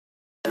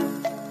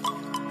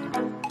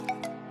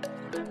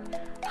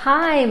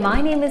Hi,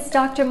 my name is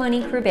Dr.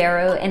 Monique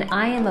Ribeiro, and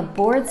I am a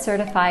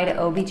board-certified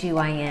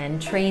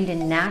OBGYN trained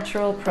in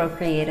natural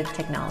procreative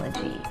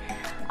technology.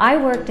 I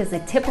worked as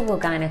a typical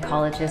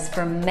gynecologist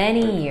for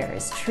many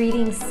years,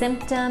 treating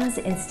symptoms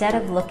instead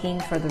of looking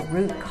for the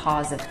root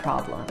cause of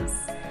problems.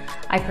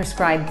 I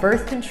prescribed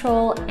birth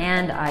control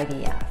and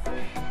IVF.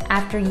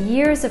 After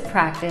years of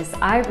practice,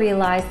 I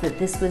realized that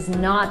this was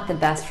not the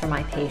best for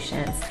my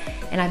patients,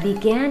 and I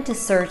began to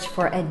search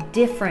for a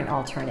different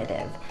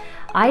alternative.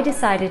 I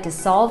decided to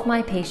solve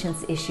my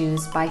patients'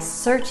 issues by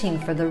searching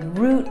for the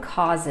root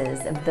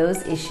causes of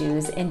those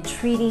issues and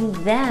treating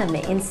them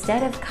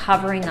instead of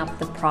covering up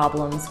the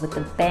problems with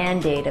the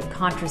band-aid of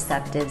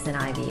contraceptives and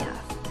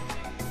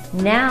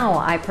IVF. Now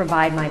I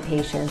provide my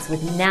patients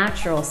with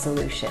natural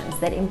solutions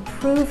that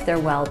improve their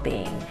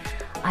well-being.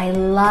 I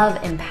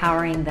love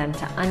empowering them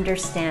to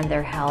understand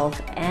their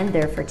health and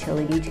their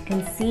fertility to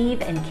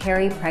conceive and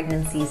carry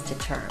pregnancies to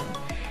term.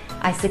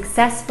 I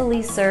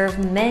successfully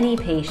serve many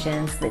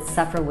patients that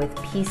suffer with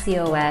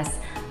PCOS,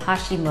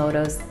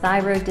 Hashimoto's,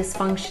 thyroid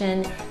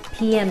dysfunction,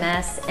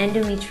 PMS,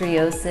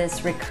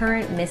 endometriosis,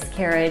 recurrent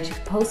miscarriage,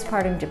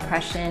 postpartum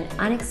depression,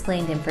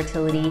 unexplained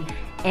infertility,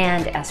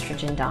 and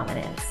estrogen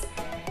dominance.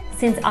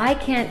 Since I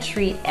can't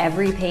treat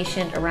every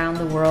patient around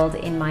the world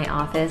in my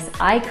office,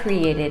 I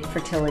created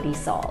Fertility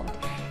Solved,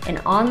 an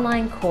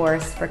online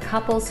course for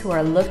couples who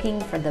are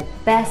looking for the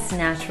best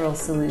natural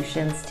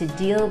solutions to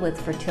deal with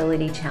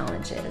fertility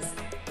challenges.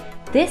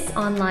 This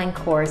online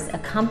course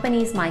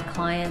accompanies my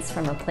clients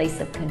from a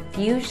place of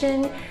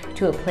confusion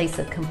to a place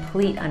of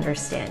complete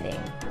understanding.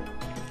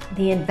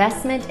 The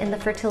investment in the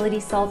Fertility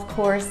Solved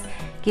course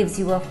gives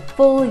you a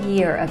full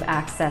year of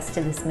access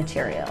to this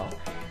material.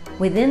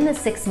 Within the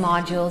 6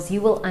 modules,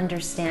 you will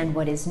understand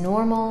what is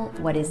normal,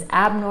 what is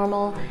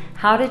abnormal,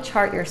 how to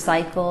chart your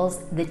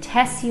cycles, the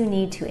tests you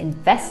need to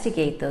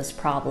investigate those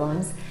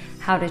problems,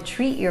 how to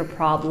treat your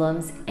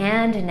problems,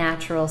 and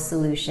natural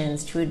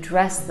solutions to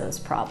address those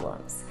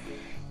problems.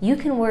 You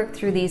can work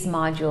through these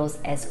modules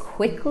as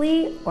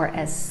quickly or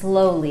as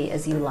slowly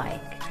as you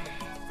like.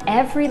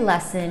 Every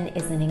lesson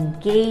is an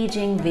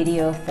engaging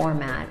video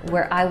format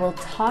where I will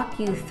talk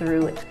you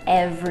through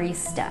every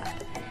step.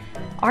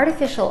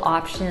 Artificial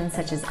options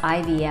such as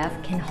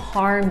IVF can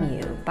harm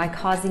you by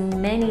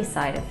causing many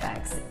side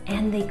effects,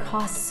 and they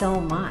cost so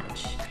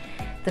much.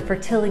 The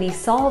Fertility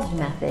Solved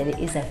method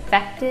is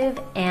effective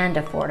and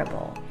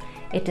affordable.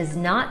 It does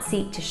not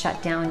seek to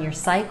shut down your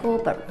cycle,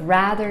 but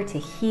rather to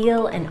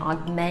heal and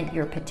augment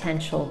your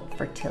potential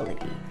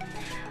fertility.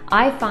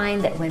 I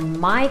find that when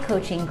my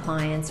coaching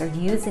clients are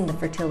using the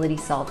Fertility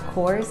Solved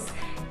course,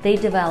 they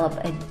develop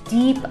a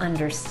deep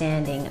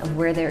understanding of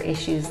where their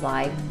issues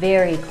lie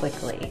very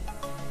quickly.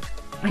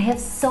 I have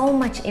so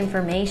much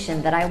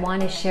information that I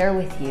want to share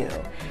with you,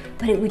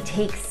 but it would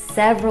take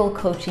several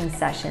coaching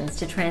sessions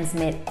to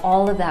transmit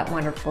all of that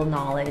wonderful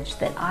knowledge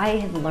that I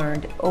have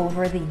learned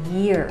over the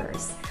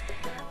years.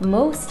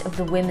 Most of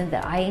the women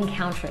that I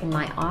encounter in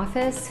my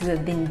office who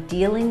have been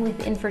dealing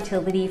with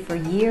infertility for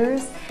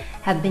years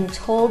have been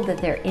told that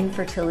their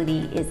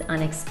infertility is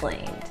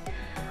unexplained.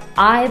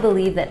 I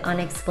believe that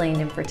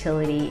unexplained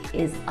infertility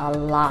is a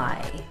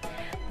lie.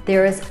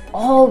 There is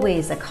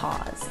always a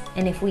cause,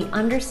 and if we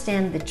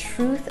understand the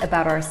truth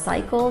about our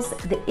cycles,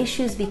 the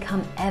issues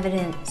become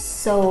evident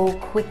so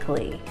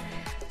quickly.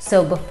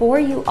 So before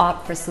you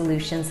opt for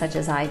solutions such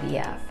as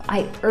IVF,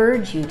 I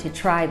urge you to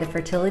try the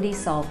Fertility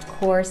Solved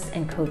course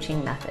and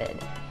coaching method.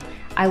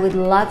 I would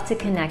love to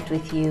connect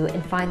with you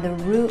and find the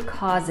root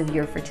cause of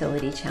your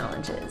fertility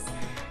challenges.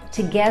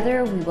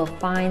 Together, we will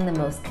find the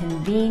most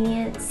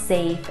convenient,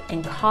 safe,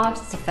 and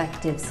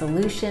cost-effective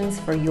solutions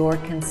for your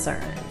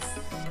concerns.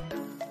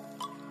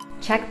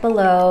 Check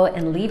below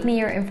and leave me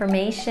your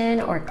information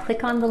or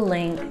click on the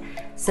link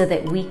so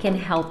that we can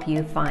help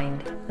you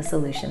find the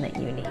solution that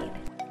you need.